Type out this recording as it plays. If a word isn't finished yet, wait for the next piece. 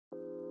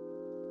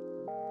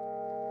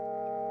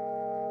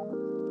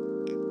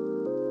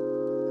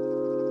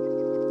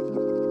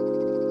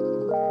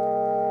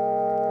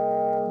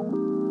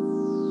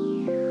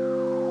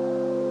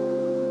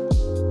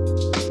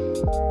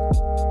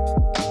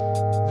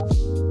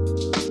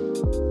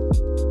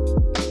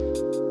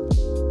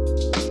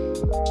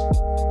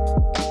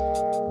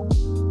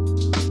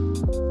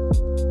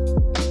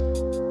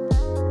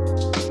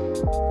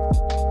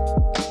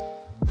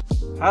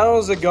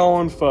How's it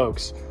going,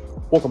 folks?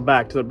 Welcome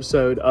back to the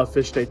episode of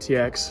Fish Day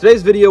TX.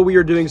 Today's video, we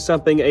are doing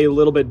something a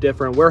little bit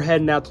different. We're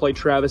heading out to Lake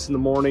Travis in the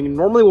morning.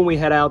 Normally when we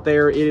head out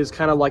there, it is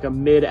kind of like a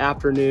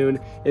mid-afternoon,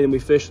 and then we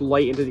fish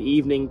late into the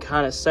evening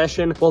kind of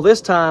session. Well,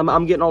 this time,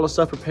 I'm getting all the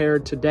stuff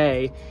prepared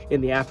today in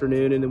the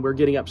afternoon, and then we're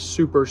getting up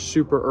super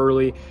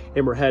early,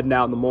 and we're heading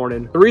out in the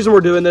morning. The reason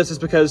we're doing this is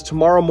because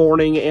tomorrow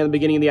morning and the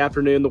beginning of the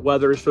afternoon, the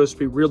weather is supposed to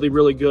be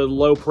really good,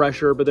 low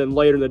pressure, but then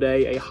later in the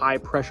day, a high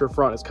pressure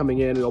front is coming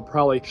in, and it'll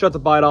probably shut the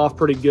bite off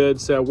pretty good.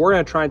 So we're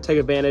gonna try and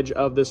take advantage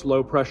of this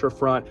low pressure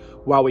front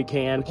while we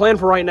can. Plan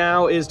for right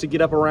now is to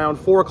get up around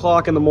 4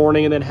 o'clock in the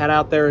morning and then head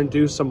out there and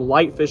do some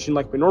light fishing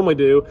like we normally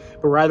do,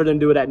 but rather than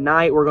do it at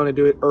night, we're going to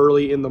do it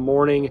early in the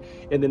morning,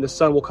 and then the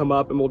sun will come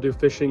up and we'll do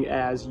fishing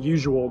as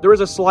usual. There is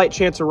a slight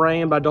chance of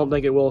rain, but I don't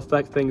think it will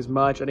affect things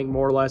much. I think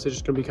more or less it's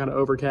just going to be kind of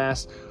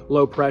overcast,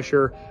 low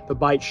pressure. The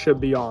bite should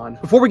be on.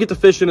 Before we get to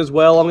fishing as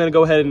well, I'm going to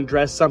go ahead and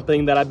address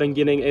something that I've been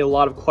getting a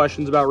lot of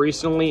questions about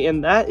recently,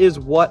 and that is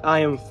what I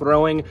am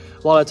throwing.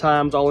 A lot of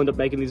times I'll end up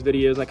making these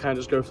videos and I kind of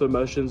just go through the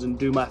motions and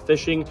do my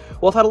fishing.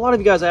 Well, I've had a lot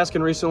of you guys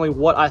asking recently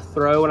what I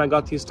throw when I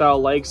got these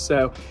style lakes,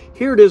 so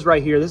here it is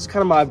right here. This is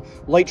kind of my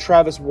Lake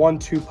Travis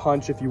 1-2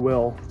 punch, if you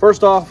will.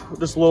 First off,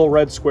 this little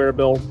red square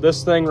bill.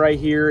 This thing right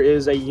here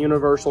is a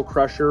universal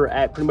crusher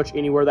at pretty much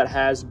anywhere that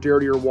has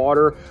dirtier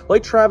water.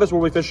 Lake Travis, where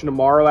we fishing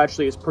tomorrow,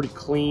 actually is pretty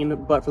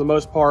clean, but for the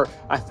most part,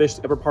 I fish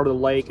the upper part of the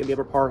lake, and the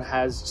upper part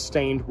has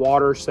stained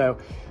water, so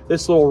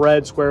this little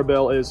red square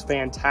bill is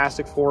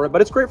fantastic for it, but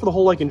it's great for the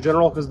whole lake in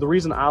general, because the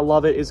reason I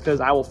love it is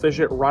because I will fish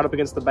it right up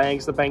against the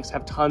banks. The banks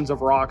have tons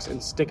of rocks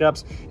and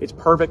stick-ups. It's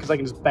perfect because I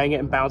can just bang it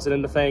and bounce it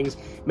into things.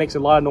 It makes a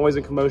lot of noise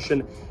and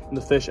commotion, and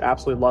the fish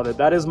absolutely love it.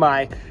 That is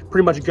my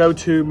pretty much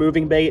go-to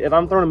moving bait. If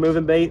I'm throwing a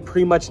moving bait,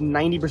 pretty much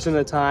 90% of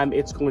the time,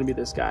 it's going to be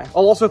this guy.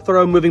 I'll also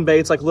throw moving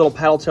baits like little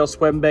paddle tail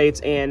swim baits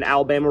and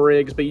Alabama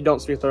rigs, but you don't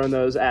see me throwing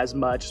those as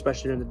much,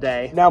 especially during the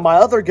day. Now, my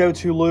other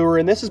go-to lure,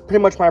 and this is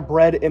pretty much my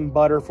bread and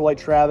butter for Lake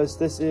Travis,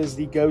 this is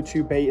the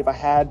go-to bait. If I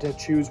had to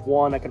choose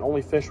one, I can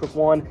only fish with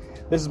one.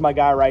 This is my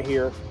guy right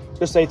here.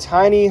 Just a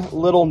tiny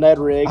little Ned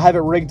rig. I have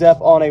it rigged up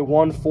on a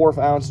 1/4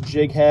 ounce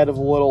jig head of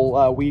a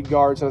little weed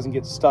guard so it doesn't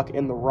get stuck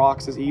in the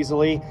rocks as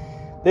easily.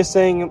 This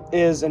thing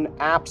is an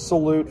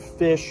absolute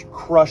fish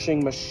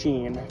crushing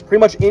machine. Pretty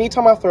much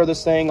anytime I throw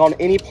this thing on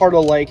any part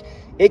of the lake,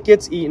 it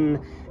gets eaten,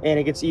 and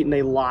it gets eaten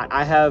a lot.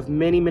 I have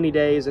many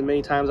days and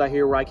many times I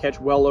hear where I catch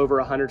well over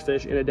 100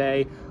 fish in a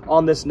day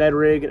on this Ned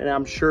rig, and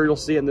I'm sure you'll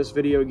see it in this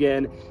video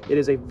again. It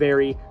is a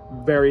very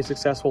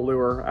successful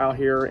lure out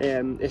here,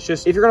 and it's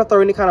just, if you're gonna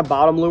throw any kind of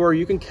bottom lure,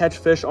 you can catch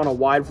fish on a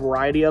wide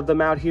variety of them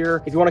out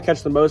here. If you want to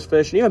catch the most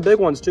fish, and even big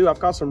ones too, I've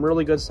caught some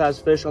really good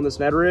sized fish on this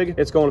Ned rig.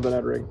 It's going to the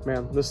Ned rig,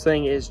 man. This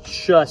thing is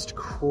just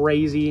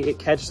crazy. It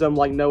catches them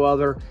like no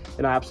other,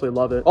 and I absolutely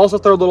love it. Also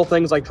throw little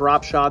things like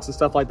drop shots and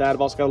stuff like that.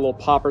 I've also got a little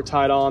popper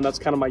tied on. That's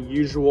kind of my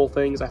usual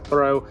things I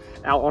throw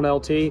out on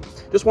LT.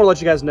 Just want to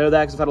let you guys know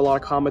that because I've had a lot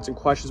of comments and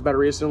questions about it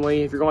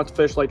recently. If you're going to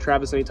fish Lake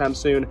Travis anytime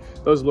soon,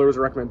 those lures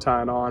I recommend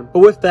tying on. But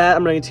with that,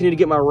 I'm going to continue to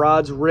get my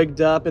rods rigged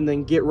up and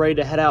then get ready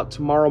to head out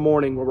tomorrow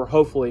morning, where we're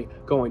hopefully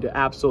going to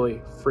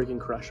absolutely freaking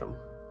crush them.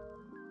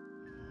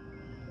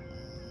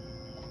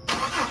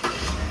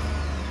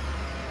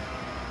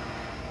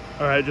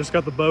 All right, just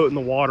got the boat in the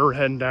water,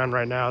 heading down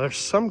right now. There's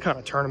some kind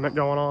of tournament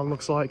going on,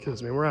 looks like,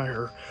 because I mean, we're out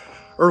here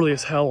early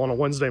as hell on a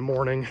Wednesday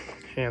morning,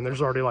 and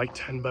there's already like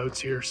 10 boats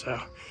here, so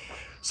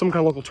some kind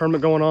of local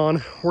tournament going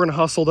on. We're gonna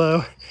hustle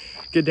though,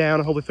 get down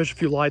and hopefully fish a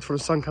few lights before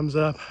the sun comes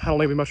up. I don't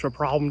think it'll be much of a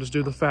problem, just due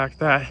to the fact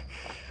that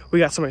we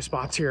got so many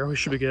spots here. We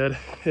should be good.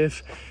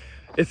 If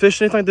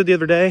fishing anything I did the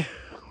other day,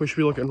 we should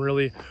be looking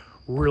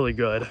really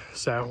good.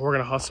 So we're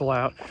gonna hustle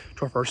out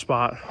to our first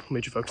spot. I'll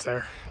meet you folks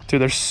there.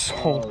 Dude, there's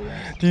so,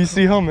 do you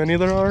see how many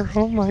there are?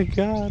 Oh my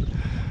God.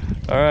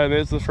 All right,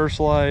 there's the first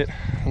light,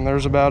 and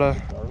there's about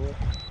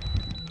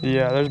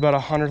there's about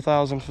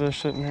 100,000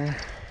 fish sitting here.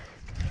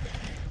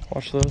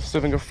 Watch this, see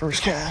if I can go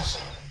first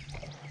cast.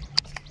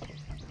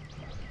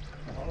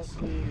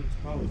 Honestly, it's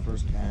probably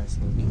first cast.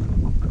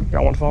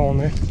 Got one following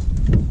me.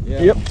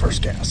 Yeah. Yep,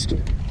 first cast.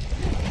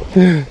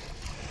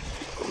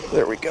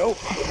 There we go.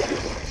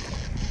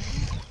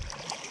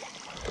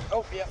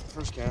 Oh, yeah,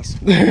 first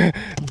cast.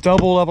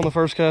 Doubled up on the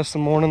first cast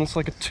in the morning. It's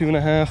like a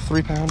 2.5,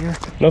 3 pounder.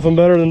 Nothing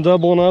better than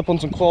doubling up on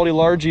some quality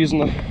largies in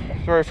the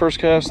very first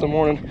cast in the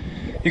morning.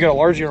 You got a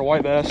largie or a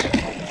white bass?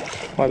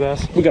 White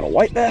bass. We got a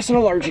white bass and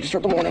a largie to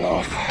start the morning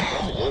off.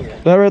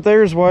 That right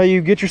there is why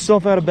you get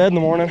yourself out of bed in the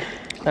morning.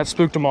 That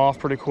spooked them off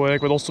pretty quick,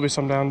 but there'll still be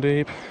some down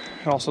deep.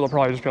 And also, they'll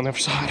probably just be on the other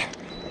side.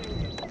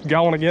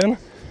 Got one again.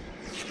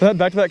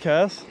 Back to that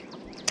cast.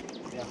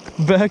 Yeah.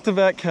 Back to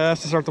that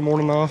cast to start the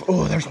morning off.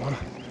 Oh, there's one.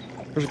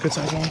 There's a good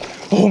size one.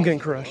 Oh, I'm getting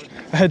crushed.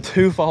 I had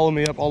two follow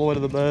me up all the way to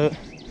the boat.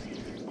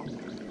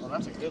 Oh,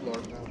 that's a good lure.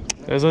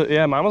 Is it?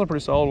 Yeah, mine was a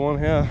pretty solid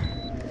one, yeah.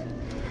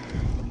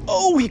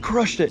 Oh, he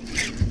crushed it.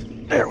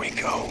 There we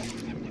go.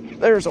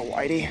 There's a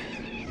whitey.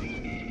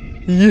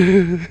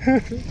 Yeah.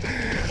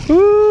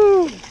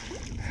 Woo.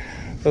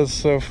 That's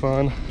so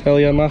fun. Hell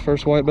yeah, my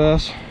first white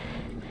bass.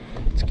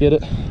 Let's get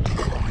it.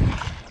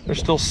 There's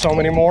still so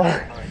many more.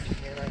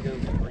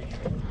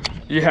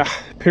 Yeah,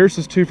 Pierce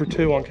is 2 for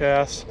 2 on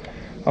casts.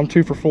 I'm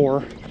 2 for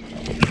 4.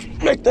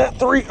 Make that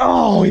 3.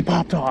 Oh, he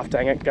popped off.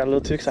 Dang it, got a little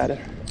too excited.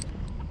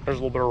 There's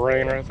a little bit of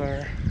rain right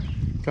there.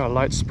 Got a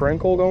light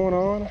sprinkle going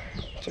on.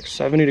 It's like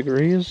 70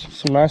 degrees.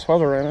 Some nice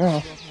weather right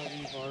now.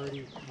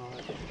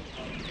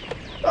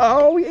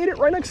 Oh, we ate it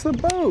right next to the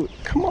boat.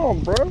 Come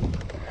on, bro.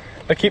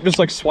 I keep just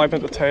like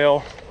swiping at the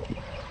tail.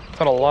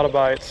 Had a lot of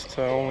bites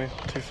to only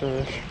 2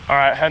 fish. All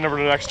right, heading over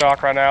to the next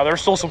dock right now.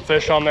 There's still some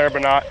fish on there,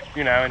 but not,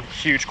 you know, in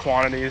huge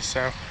quantities.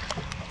 So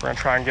we're gonna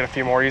try and get a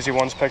few more easy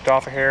ones picked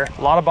off of here.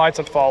 A lot of bites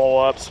and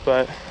follow-ups,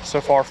 but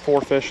so far 4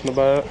 fish in the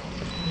boat.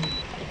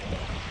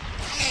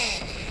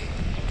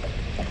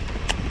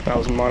 That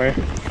was money.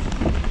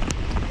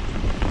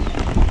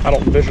 I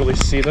don't visually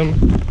see them,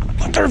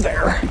 but they're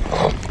there.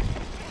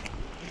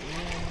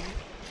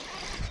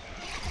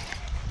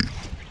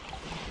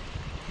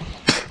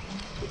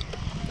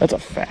 That's a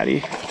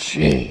fatty.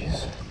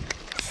 Jeez.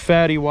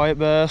 Fatty white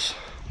bass.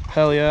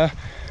 Hell yeah.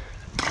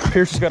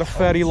 Pierce has got a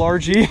fatty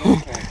largie.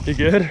 You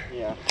good?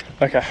 Yeah.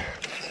 Okay.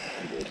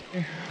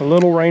 A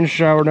little rain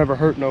shower never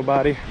hurt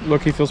nobody.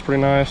 Look, he feels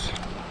pretty nice.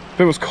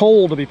 If it was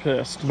cold, I'd be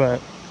pissed, but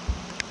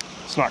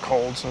it's not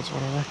cold, so it's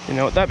whatever. You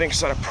know what, that being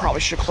said, I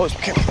probably should close my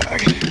camera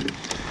bag.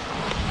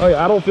 Oh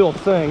yeah, I don't feel a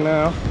thing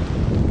now.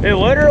 It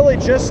literally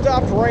just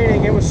stopped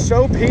raining. It was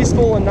so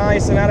peaceful and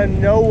nice, and out of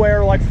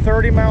nowhere, like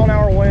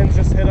 30-mile-an-hour winds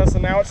just hit us,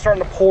 and now it's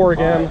starting to pour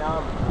again.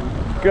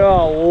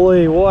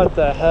 Golly, what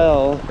the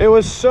hell? It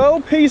was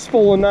so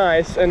peaceful and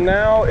nice, and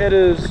now it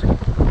is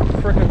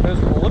freaking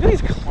miserable. Look at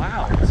these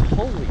clouds.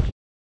 Holy,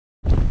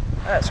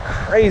 that's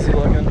crazy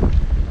looking.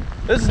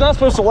 This is not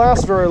supposed to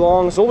last very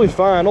long, so we'll be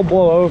fine. It'll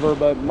blow over,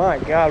 but my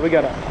God, we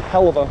got a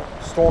hell of a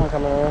storm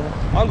coming in.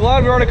 I'm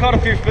glad we already caught a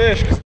few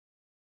fish.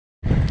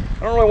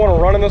 I don't really want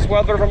to run in this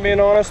weather, if I'm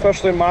being honest,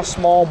 especially in my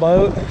small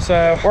boat.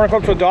 So we're gonna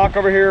come up to a dock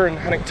over here and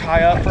kind of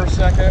tie up for a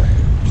second.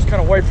 Just kind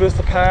of wait for this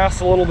to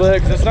pass a little bit,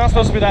 because it's not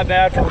supposed to be that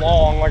bad for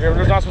long. Like,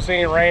 there's not supposed to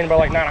be any rain by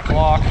like 9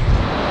 o'clock.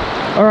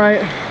 All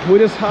right, we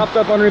just hopped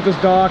up underneath this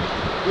dock.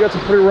 We got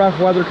some pretty rough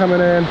weather coming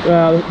in.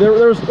 There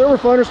were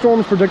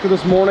thunderstorms predicted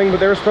this morning, but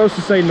they were supposed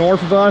to stay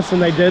north of us,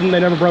 and they didn't. They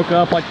never broke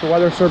up like the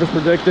weather service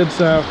predicted.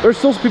 So there's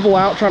still some people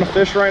out trying to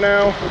fish right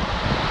now.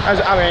 I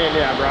mean,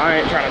 yeah, bro, I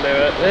ain't trying to do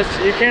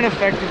it. You can't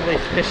effectively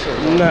fish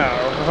it. No,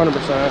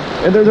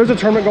 100%. And there's a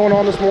tournament going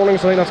on this morning,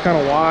 so I think that's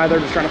kind of why they're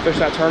just trying to fish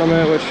that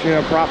tournament, which, you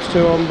know, props to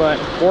them. But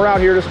we're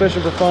out here just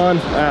fishing for fun.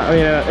 I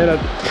mean, in a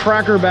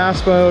tracker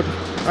bass boat,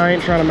 I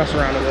ain't trying to mess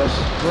around in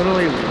this.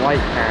 Literally white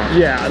pack.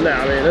 Yeah, no,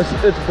 I mean,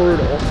 it's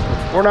brutal.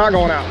 We're not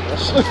going out in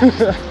this.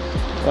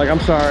 Like, I'm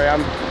sorry,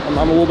 I'm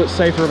a little bit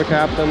safer of a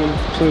captain than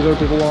some of these other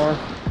people are.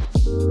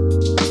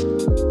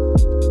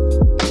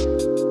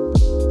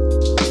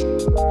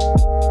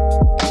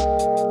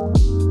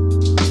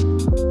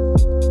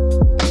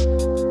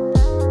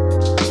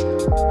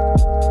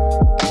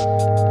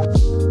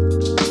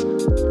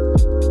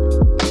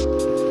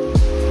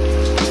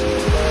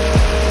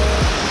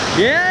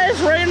 Yeah, it's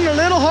raining a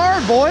little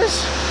hard,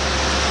 boys.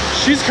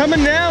 She's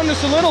coming down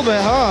just a little bit,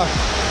 huh?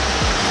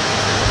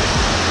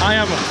 I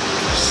am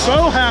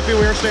so happy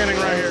we are standing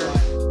right here.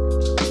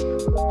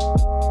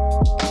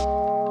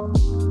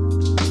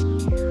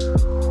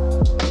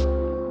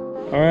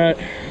 All right,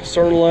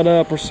 starting to let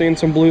up. We're seeing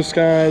some blue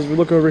skies. We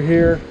look over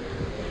here.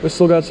 We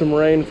still got some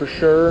rain for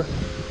sure.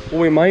 What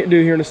we might do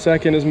here in a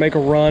second is make a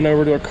run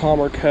over to a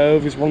calmer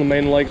cove. It's one of the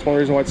main lakes, one of the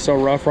reasons why it's so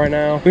rough right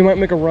now. We might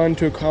make a run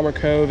to a calmer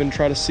cove and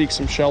try to seek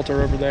some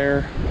shelter over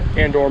there,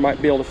 and/or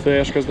might be able to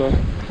fish because the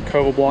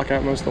cove will block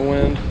out most of the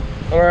wind.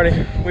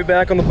 Alrighty, we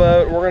back on the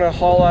boat. We're gonna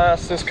haul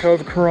ass this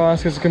cove across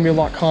because it's gonna be a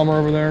lot calmer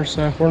over there.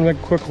 So we're gonna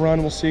make a quick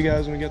run. We'll see you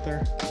guys when we get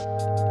there.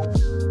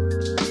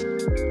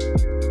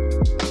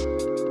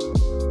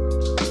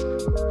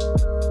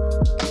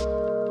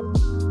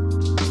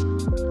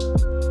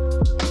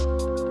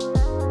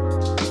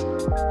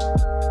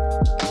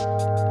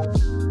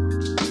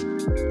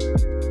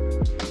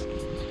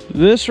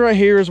 This right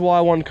here is why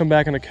I wanted to come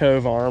back in the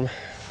cove arm,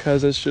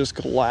 because it's just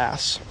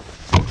glass.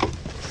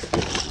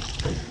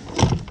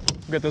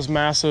 We've got this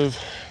massive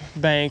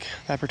bank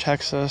that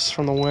protects us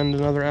from the wind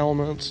and other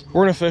elements.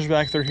 We're gonna fish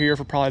back through here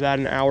for probably about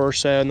an hour or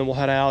so, and then we'll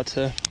head out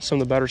to some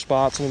of the better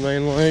spots in the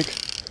main lake.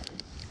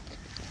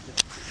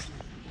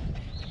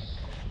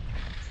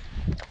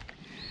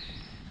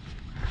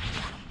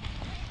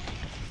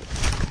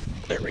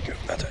 There we go,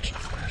 that's actually a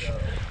fish.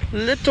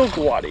 Little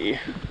guaddy.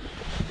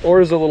 Or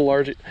is it a little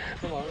largie?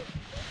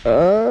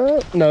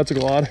 No, it's a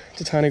glod. It's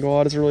a tiny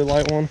glod. It's a really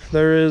light one.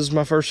 There is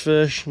my first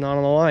fish, not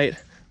on the light.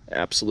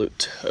 Absolute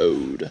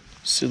toad.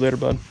 See you later,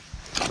 bud.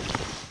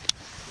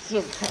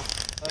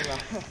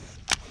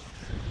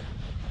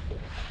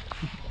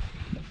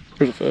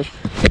 Here's a fish.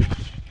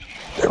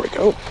 There we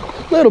go.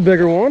 Little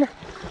bigger one.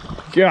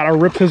 God, I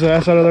ripped his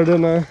ass out of there,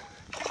 didn't I?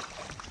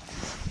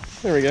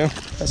 There we go.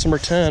 That's number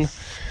 10.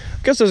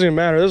 I guess it doesn't even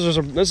matter. This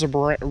is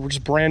a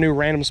brand new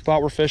random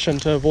spot we're fishing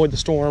to avoid the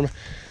storm,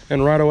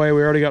 and right away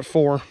we already got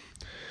 4.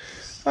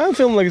 I'm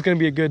feeling like it's gonna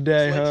be a good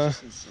day, huh?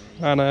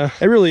 I know.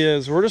 It really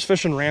is. We're just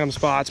fishing random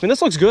spots. I mean,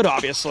 this looks good,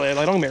 obviously.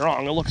 Like, don't get me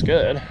wrong, it looks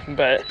good.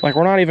 But like,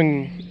 we're not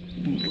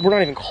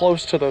even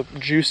close to the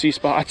juicy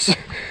spots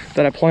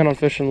that I plan on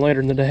fishing later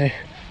in the day.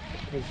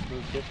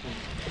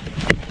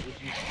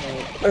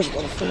 There's a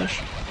little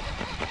fish.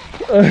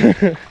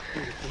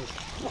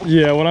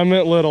 Yeah, when I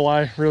meant little,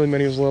 I really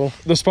meant he was little.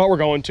 The spot we're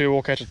going to,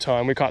 we'll catch a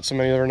ton. We caught so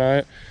many the other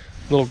night.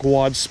 Little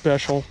quad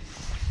special.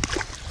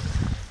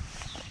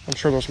 I'm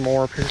sure there's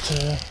more up here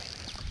too.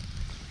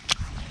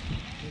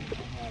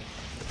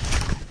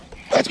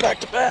 That's back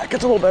to back.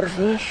 It's a little better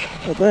fish,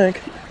 I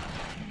think.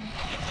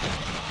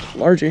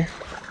 Largy.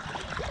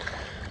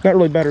 Not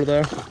really better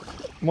though.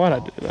 Why'd I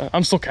do that?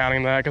 I'm still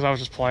counting that because I was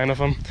just playing with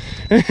him.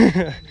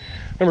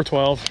 Number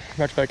 12,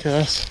 back to back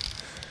cast.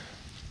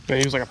 Yeah,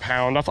 he was like a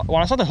pound.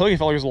 When I saw the hook, he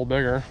felt like he was a little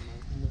bigger.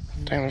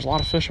 Damn, there's a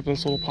lot of fish up in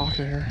this little pocket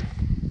here.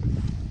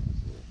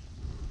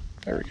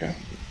 There we go.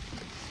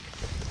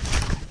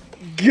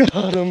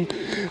 Got him.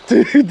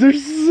 Dude,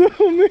 there's so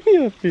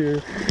many up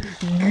here.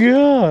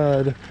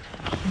 God.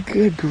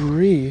 Good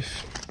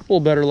grief. A little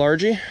better,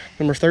 largy.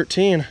 Number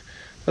 13.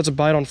 That's a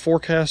bite on 4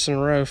 casts in a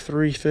row.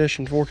 3 fish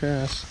and 4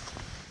 casts.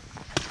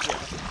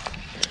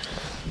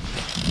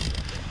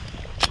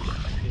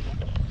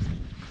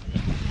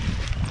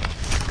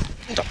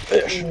 That's a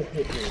fish.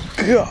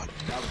 God.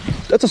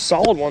 That's a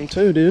solid one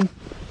too, dude.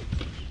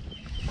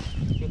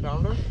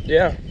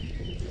 Yeah.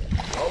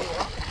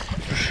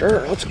 For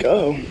sure. Let's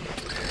go.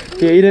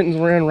 He ate it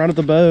and ran right at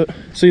the boat.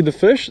 See,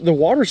 the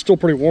water's still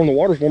pretty warm. The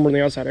water's warmer than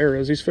the outside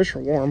areas. These fish are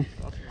warm.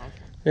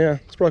 Yeah,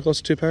 it's probably close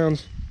to 2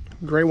 pounds.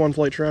 Great one,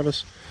 Flake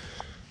Travis.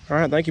 All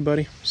right, thank you,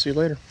 buddy. See you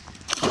later.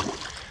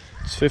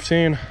 It's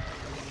 15.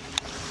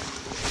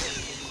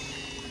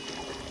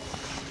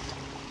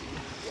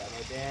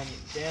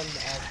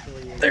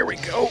 There we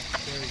go.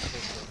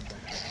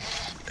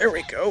 There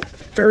we go.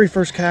 Very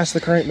first cast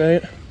of the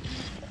crankbait.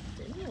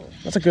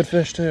 That's a good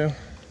fish, too.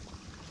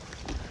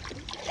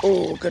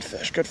 Oh, good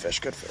fish, good fish,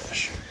 good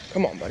fish.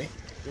 Come on, buddy.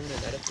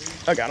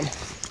 I got him.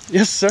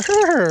 Yes,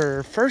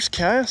 sir. First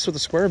cast with a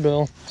square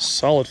bill.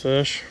 Solid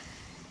fish.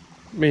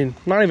 I mean,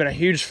 not even a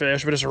huge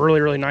fish, but it's a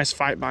really, really nice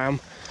fight by him.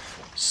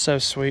 So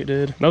sweet,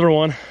 dude. Another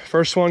one.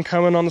 First one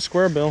coming on the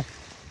square bill.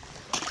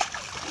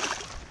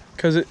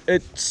 Because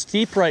it's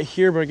steep right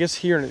here, but it gets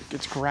here and it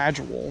gets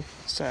gradual.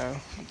 So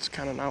it's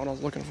kind of not what I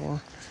was looking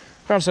for.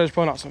 Not to say there's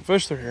probably not some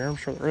fish through here. I'm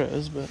sure there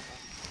is, but...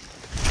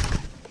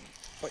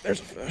 Like,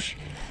 there's a fish.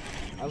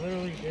 I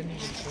literally didn't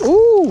even...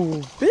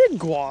 Ooh, big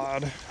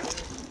quad.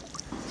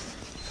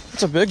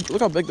 That's a big, look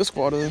how big this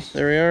quad is.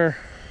 There we are.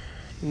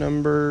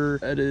 Number,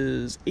 that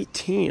is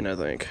 18, I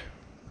think.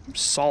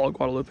 Solid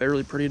Guadalupe,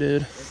 really pretty,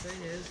 dude. The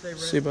thing is,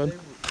 See, bud.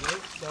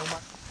 so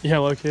much. Yeah,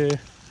 low-key.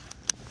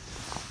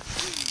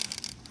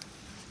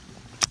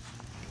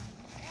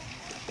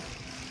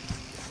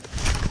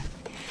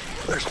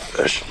 There's a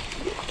fish.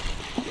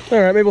 All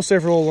right, maybe we'll stay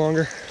for a little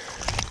longer.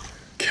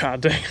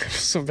 God dang,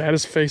 so bad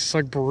his face is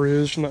like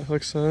bruised from that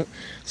hook set.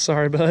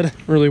 Sorry, bud.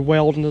 Really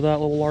wailed into that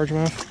little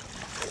largemouth.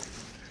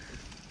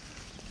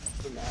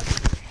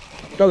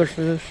 Another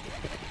fish.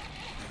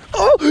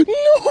 Oh,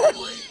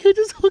 no! I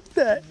just hooked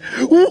that.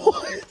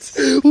 What?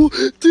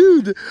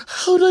 Dude,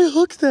 how did I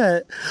hook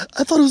that?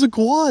 I thought it was a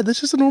quad.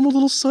 That's just a normal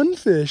little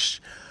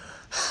sunfish.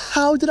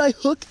 How did I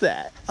hook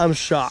that? I'm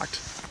shocked.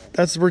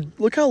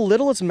 Look how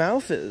little its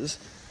mouth is.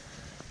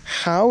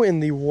 How in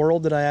the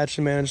world did I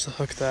actually manage to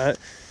hook that?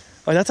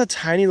 Like, that's a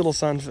tiny little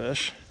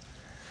sunfish.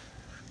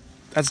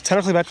 That's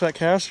technically back to that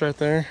cast right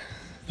there.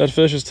 That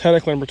fish is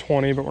technically number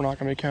 20, but we're not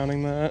gonna be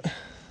counting that. At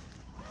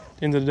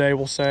the end of the day,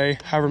 we'll say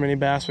however many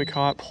bass we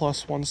caught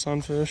plus 1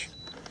 sunfish.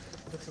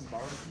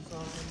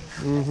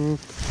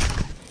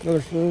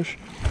 Another fish.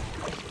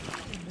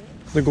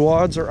 The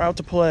quads are out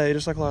to play,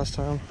 just like last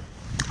time.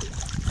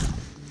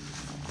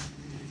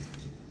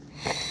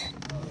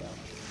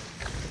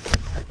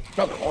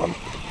 Another one.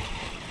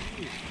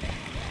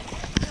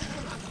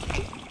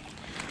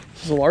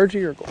 Is this a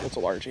largie or what's a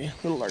largie?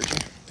 Little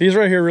largie. These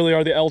right here really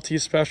are the LT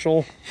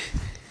special.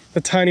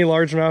 The tiny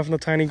largemouth and the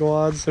tiny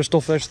quads. They're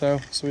still fish though,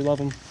 so we love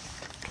them.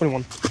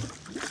 21.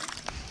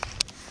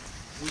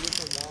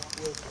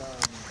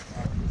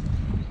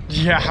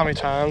 Yeah, how many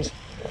times?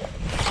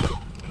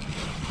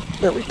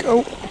 There we go.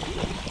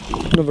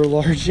 Another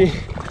largie.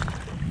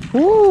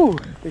 Woo!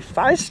 Be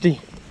feisty.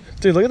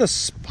 Dude, look at the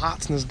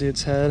spots in this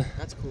dude's head.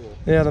 That's cool.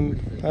 Yeah,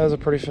 that was a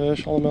pretty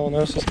fish. All the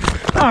melanosis.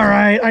 All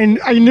right,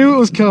 I knew it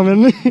was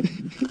coming.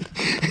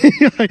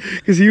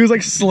 Because he was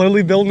like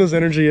slowly building his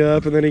energy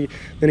up, and then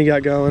he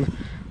got going.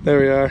 There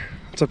we are.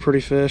 It's a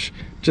pretty fish.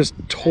 Just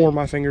tore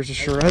my fingers to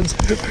shreds.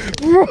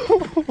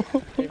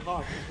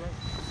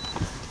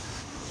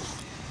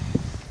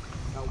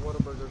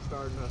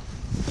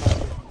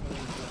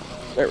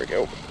 There we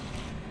go.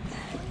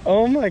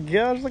 Oh my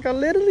gosh, look how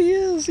little he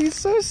is. He's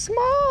so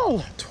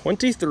small.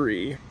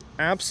 23.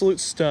 Absolute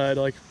stud.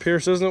 Like,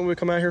 Pierce, isn't it what we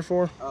come out here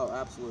for? Oh,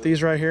 absolutely.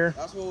 These right here.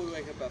 That's what we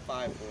wake up at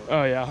 5 for.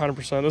 Oh yeah, 100%.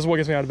 This is what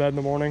gets me out of bed in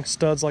the morning.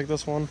 Studs like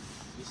this one.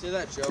 You see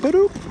that joke?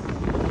 Ba-doop.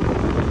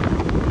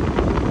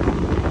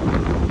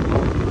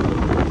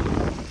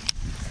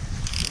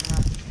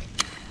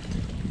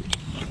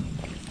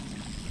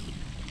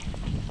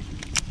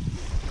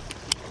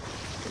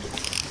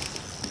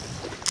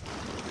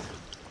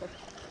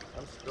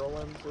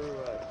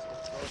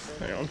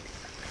 Hang on.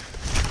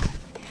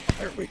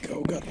 There we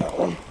go, got that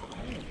one.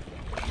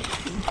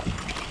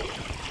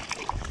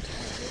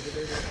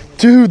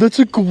 Dude, that's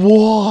a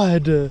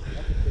quad.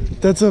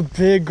 That's a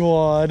big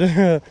quad.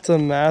 It's a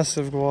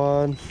massive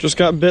quad. Just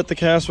got bit the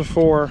cast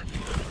before.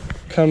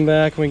 Come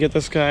back and we get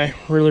this guy.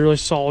 Really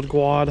solid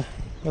quad.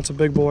 That's a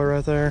big boy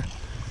right there.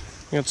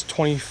 I think it's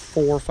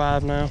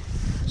 24.5 now.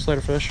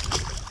 Slater fish.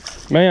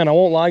 Man, I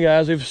won't lie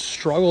guys, we've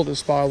struggled this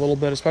spot a little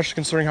bit, especially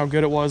considering how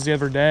good it was the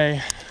other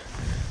day.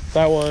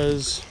 That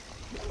was,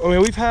 I mean,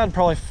 we've had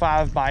probably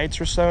 5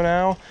 bites or so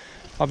now.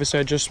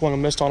 Obviously I just went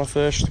and missed on a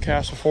fish the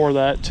cast before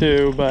that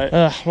too, but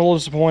I'm a little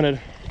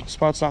disappointed. The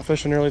spot's not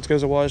fishing nearly as good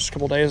as it was just a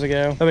couple days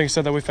ago. That being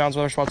said, that we found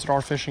some other spots that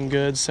are fishing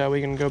good, so we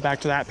can go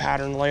back to that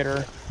pattern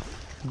later.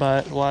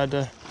 But glad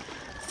to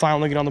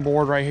finally get on the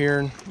board right here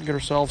and get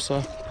ourselves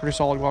a pretty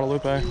solid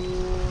Guadalupe.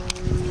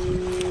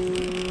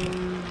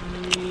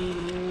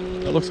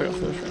 That looks like a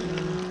fish right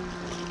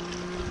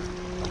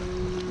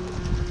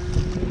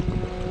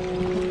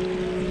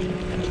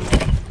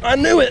now. I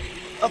knew it!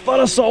 I thought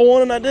I saw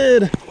one and I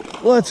did.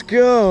 Let's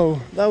go.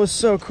 That was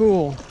so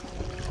cool.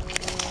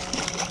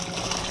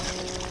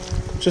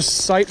 Just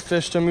sight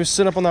fished him. He was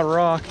sitting up on that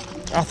rock.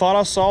 I thought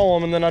I saw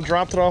him and then I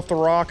dropped it off the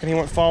rock and he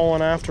went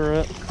following after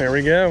it. There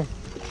we go.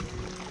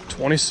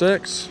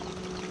 26.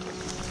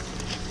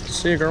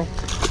 See you, girl.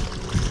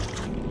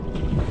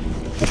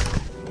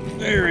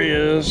 There he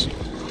is.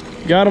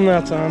 Got him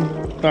that time.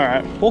 All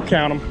right, we'll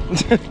count him.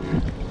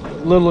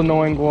 Little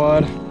annoying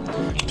quad.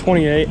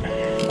 28.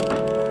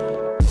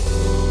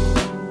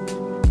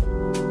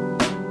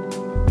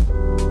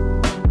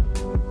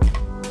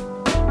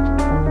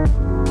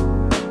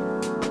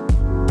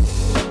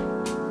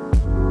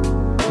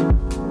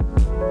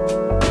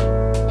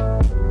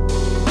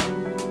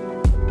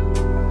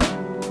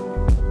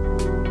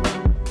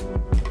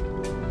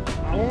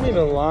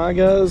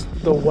 Guys,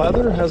 the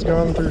weather has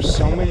gone through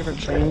so many different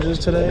changes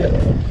today.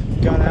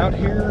 Got out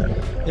here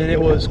and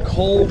it was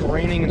cold,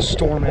 raining, and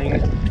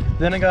storming.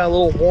 Then it got a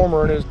little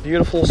warmer and it was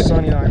beautiful,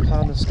 sunny, not a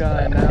cloud in the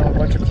sky. And now a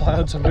bunch of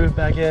clouds have moved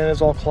back in.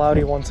 It's all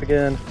cloudy once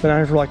again. Been out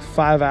here for like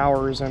 5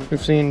 hours and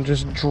we've seen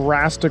just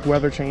drastic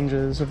weather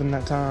changes within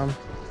that time.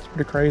 It's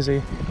pretty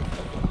crazy.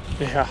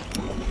 Yeah.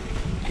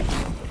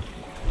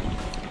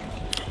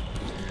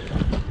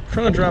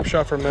 Trying to drop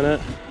shot for a minute.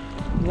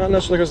 Not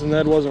necessarily because the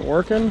Ned wasn't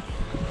working,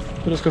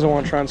 but just because I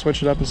want to try and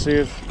switch it up and see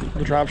if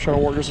the drop shot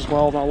will work just as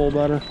well, if not a little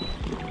better.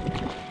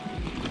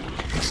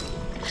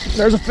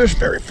 There's a fish,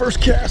 very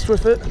first cast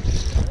with it.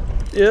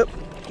 Yep,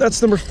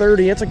 that's number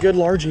 30. It's a good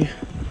largie.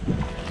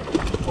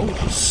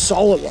 Oh,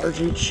 solid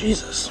largie,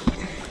 Jesus.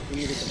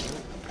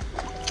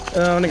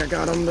 I don't think I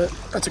got him, but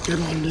that's a good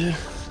one, dude.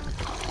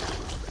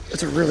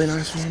 That's a really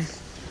nice one.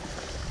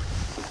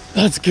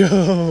 Let's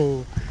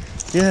go.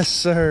 Yes,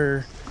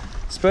 sir.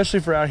 Especially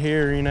for out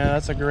here, you know,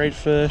 that's a great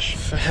fish.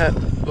 Fat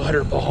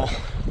butterball.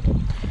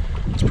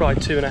 It's probably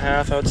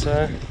 2.5, I would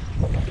say.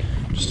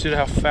 Just due to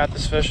how fat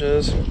this fish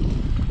is.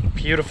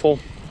 Beautiful.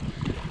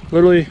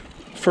 Literally,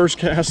 first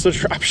cast, the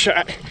drop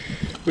shot.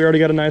 We already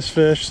got a nice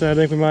fish, so I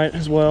think we might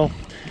as well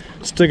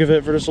stick with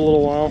it for just a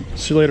little while.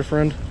 See you later,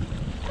 friend.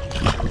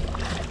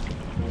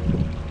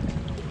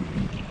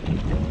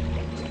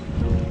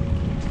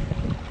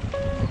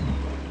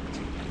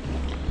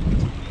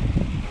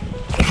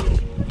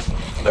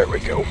 There we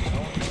go.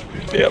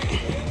 Yep.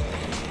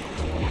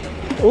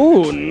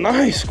 Ooh,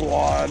 nice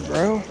quad,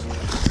 bro.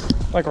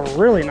 Like a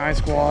really nice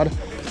quad.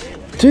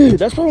 Dude,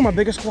 that's probably my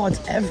biggest quads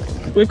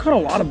ever. We've caught a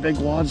lot of big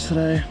quads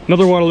today.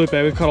 Another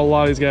Guadalupe. We've caught a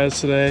lot of these guys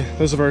today.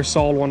 This is a very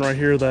solid one right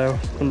here, though.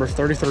 Number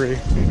 33.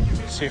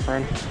 See you,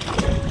 friend.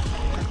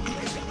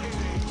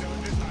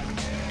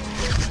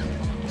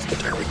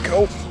 There we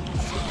go.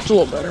 It's a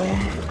little better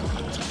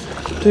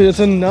one. Dude, it's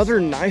another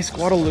nice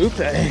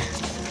Guadalupe.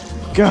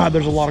 God,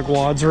 there's a lot of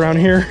quads around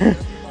here.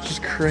 It's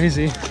just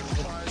crazy.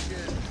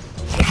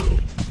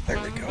 There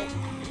we go.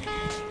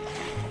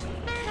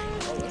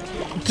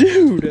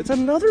 Dude, it's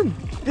another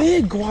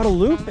big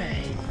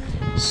Guadalupe.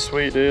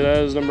 Sweet, dude. That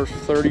is number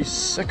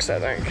 36, I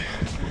think.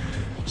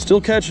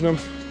 Still catching them.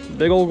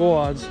 Big old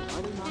quads.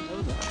 I did not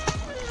know that.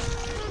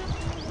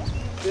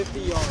 50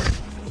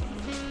 yards.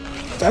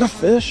 Is that a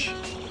fish?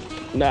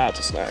 Nah, it's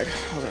a snag.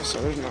 Okay, so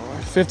there's no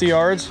way. 50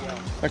 yards?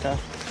 Okay.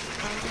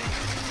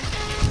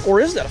 Or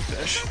is that a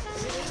fish?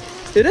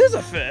 It is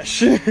a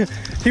fish.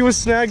 He was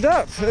snagged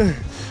up. Yeah,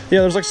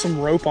 there's like some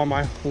rope on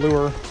my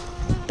lure.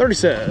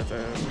 37.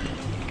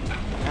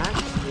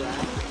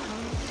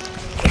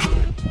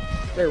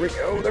 There we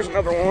go. There's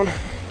another one.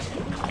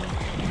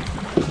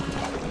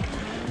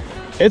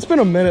 It's been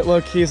a minute,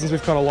 low-key, since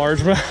we've caught a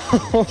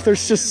largemouth.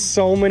 There's just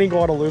so many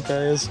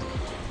Guadalupes.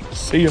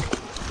 See you.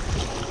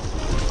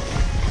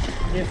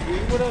 If we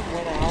would have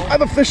went out. I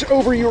have a fish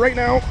over you right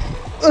now.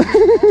 Oh,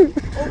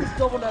 he's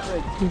double that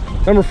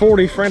big. Number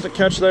 40, frantic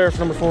catch there for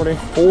number 40.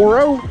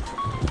 4-0.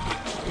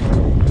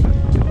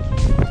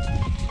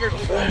 Here's a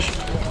fish.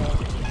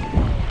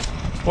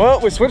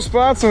 Well, we switch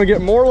spots and we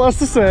get more or less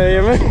the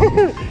same.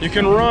 You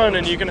can run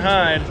and you can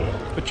hide,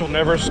 but you'll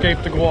never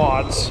escape the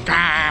quads.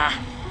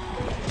 Ah.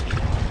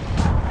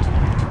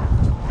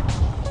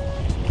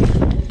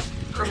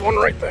 There's one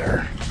right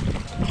there.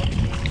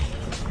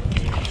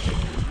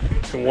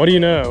 And what do you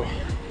know?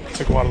 It's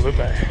a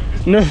Guadalupe.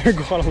 Another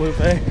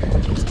Guadalupe.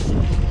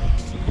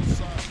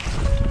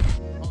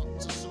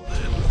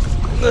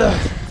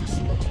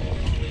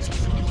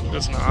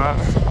 It's not.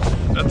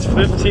 That's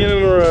 15 in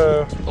a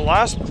row. The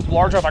last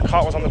largemouth I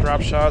caught was on the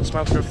drop shot. So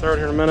I'm about to go throw it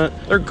here in a minute.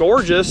 They're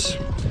gorgeous,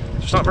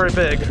 just not very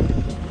big. All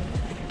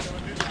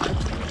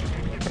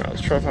right,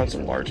 let's try to find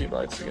some largie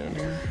bites again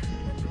here.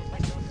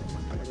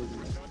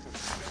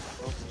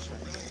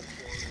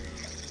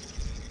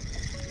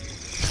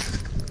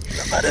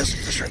 That is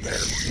fish right there.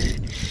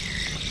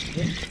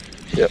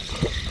 Yep.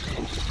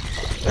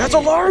 That's a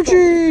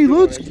largie.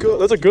 Let's go.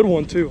 That's a good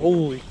one too.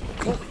 Holy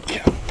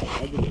cow.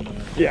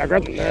 Yeah, I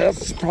grabbed the net.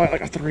 That's probably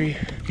like a 3.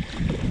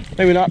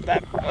 Maybe not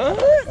that.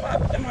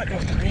 It might go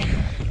 3.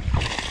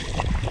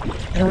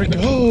 There we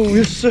go.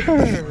 Yes,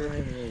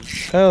 sir.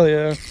 Hell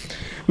yeah.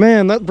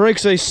 Man, that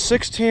breaks a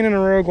 16 in a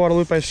row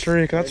Guadalupe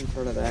streak. That's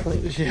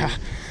yeah.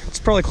 It's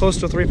probably close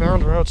to a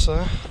 3-pounder, I would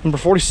say. Number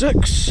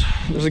 46.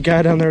 There's a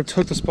guy down there who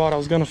took the spot I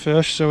was gonna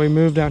fish, so we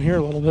moved down here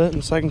a little bit in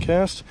the second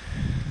cast.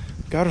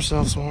 Got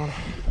ourselves one.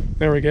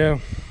 There we go.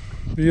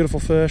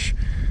 Beautiful fish.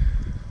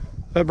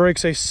 That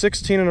breaks a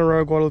 16 in a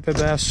row Guadalupe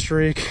bass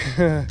streak.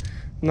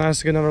 Nice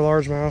to get another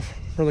largemouth.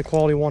 Really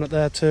quality one at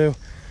that too.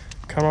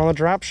 Coming on the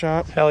drop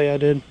shot. Hell yeah,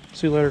 dude.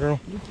 See you later, girl.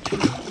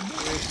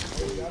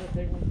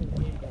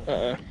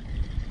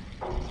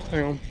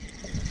 Hang on.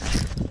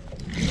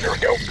 There we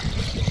go.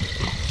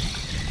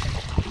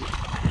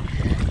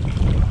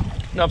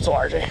 Nope, it's a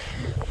largie.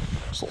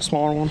 It's a little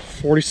smaller one.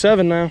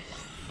 47 now.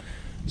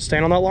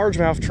 Staying on that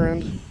largemouth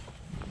trend.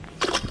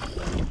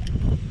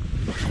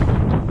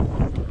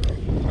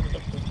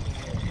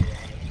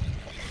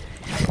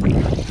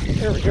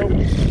 There we go.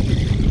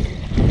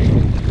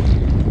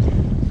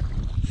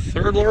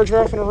 Third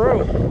largemouth in a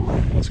row.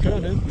 Let's go,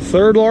 dude.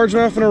 Third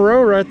largemouth in a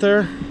row right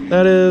there.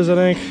 That is, I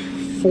think,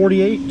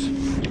 48.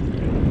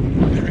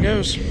 There he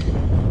goes.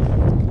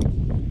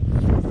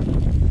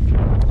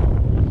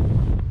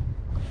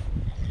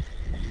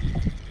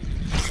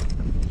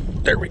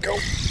 There we go.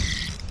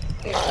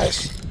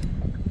 Nice.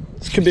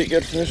 This could be a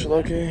good fish,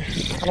 low-key.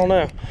 I don't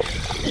know.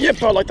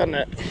 Yep, I like that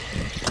net.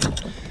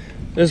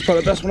 This is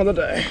probably the best one of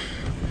the day.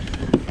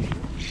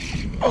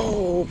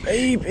 Oh,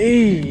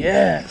 baby.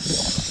 Yes,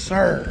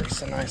 sir.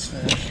 It's a nice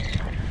fish.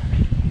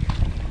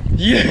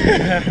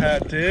 Yeah,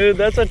 dude.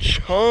 That's a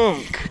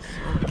chunk.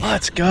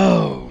 Let's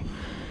go.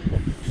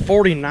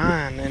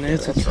 49, and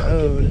it's a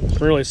toad.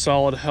 Really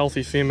solid,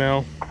 healthy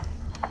female.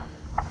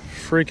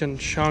 Freaking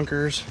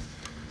chunkers.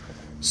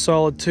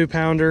 Solid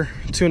 2-pounder,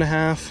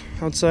 2.5,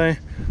 I would say,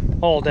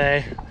 all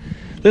day.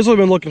 This is what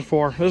we've been looking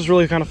for. This is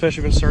really the kind of fish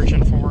we've been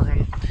searching for,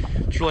 and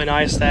it's really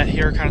nice that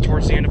here, kind of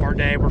towards the end of our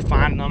day, we're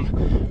finding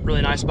them.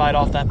 Really nice bite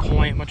off that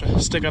point, bunch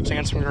of stick-ups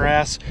and some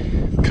grass.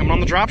 Coming on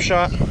the drop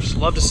shot, just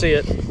love to see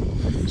it.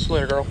 See you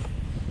later, girl.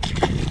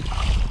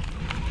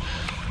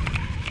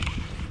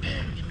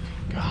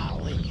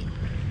 Golly.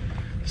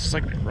 This is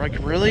like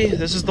really?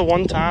 This is the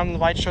one time the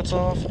bite shuts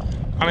off?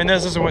 I mean,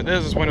 this is when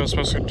it was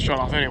supposed to shut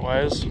off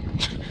anyways,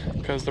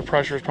 because the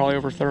pressure is probably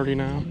over 30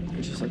 now.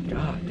 It's just like,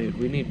 God, dude,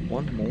 we need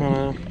one more. I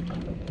know.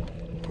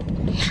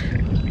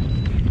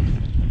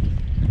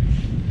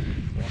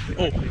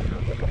 Oh.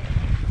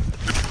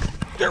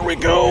 There we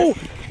go.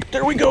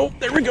 There we go.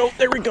 There we go.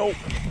 There we go.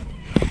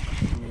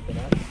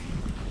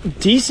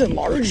 Decent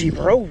largie,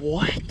 bro.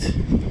 What?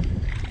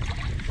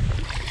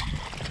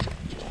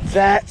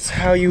 That's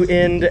how you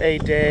end a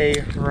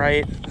day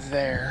right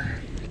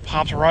there.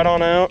 Pops right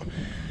on out.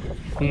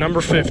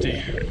 Number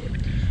 50.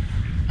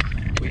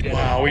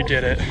 Wow, we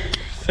did it.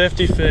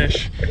 50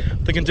 fish.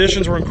 The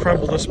conditions were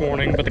incredible this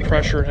morning, but the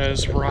pressure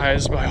has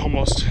risen by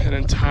almost an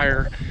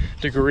entire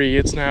degree.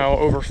 It's now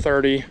over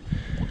 30.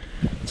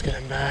 Let's get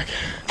him back.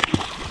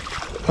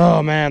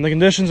 Oh man, the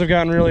conditions have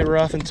gotten really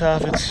rough and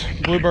tough. It's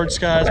bluebird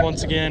skies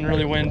once again,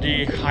 really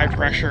windy, high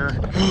pressure.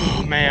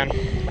 Oh man,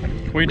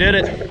 we did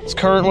it. It's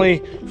currently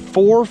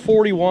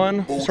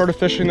 4:41. Started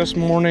fishing this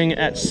morning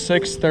at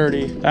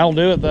 6:30. That'll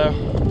do it though.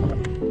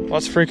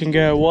 Let's freaking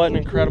go. What an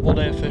incredible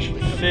day of fishing.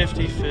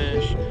 50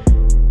 fish.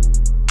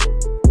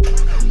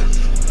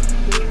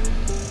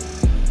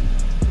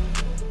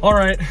 All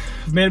right,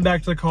 I've made it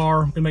back to the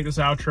car. I'm gonna make this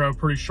outro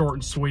pretty short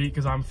and sweet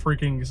because I'm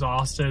freaking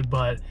exhausted,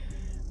 but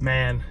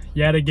man,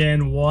 yet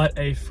again, what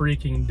a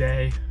freaking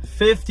day.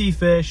 50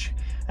 fish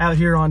out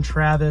here on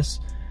Travis.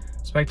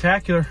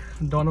 Spectacular.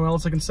 Don't know what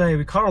else I can say.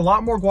 We caught a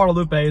lot more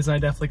Guadalupes than I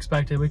definitely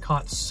expected. We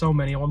caught so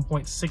many, at one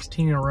point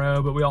 16 in a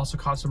row, but we also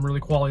caught some really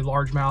quality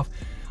largemouth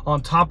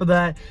On top of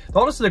that,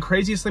 honestly, the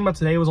craziest thing about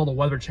today was all the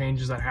weather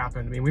changes that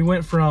happened. I mean, we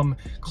went from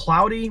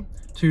cloudy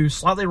to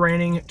slightly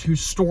raining to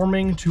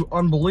storming to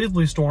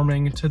unbelievably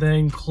storming to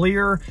then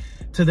clear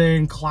to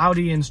then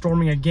cloudy and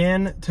storming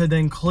again to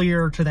then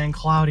clear to then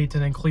cloudy to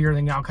then clear,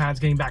 then now kind of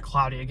getting back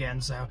cloudy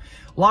again. So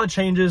a lot of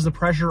changes. The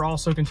pressure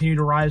also continued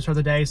to rise throughout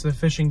the day, so the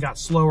fishing got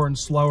slower and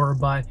slower,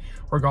 but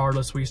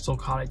regardless, we still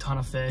caught a ton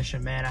of fish,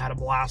 and man, I had a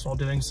blast while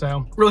doing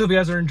so. Really hope you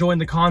guys are enjoying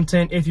the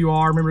content. If you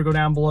are, remember to go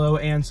down below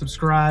and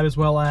subscribe, as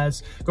well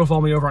as go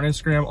follow me over on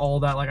Instagram. All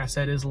of that, like I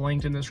said, is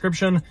linked in the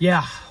description.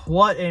 Yeah,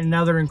 what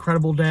another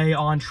incredible day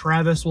on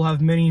Travis. We'll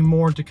have many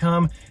more to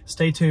come.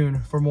 Stay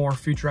tuned for more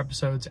future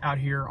episodes out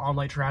here on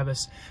Lake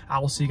Travis. I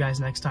will see you guys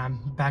next time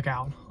back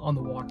out on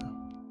the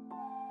water.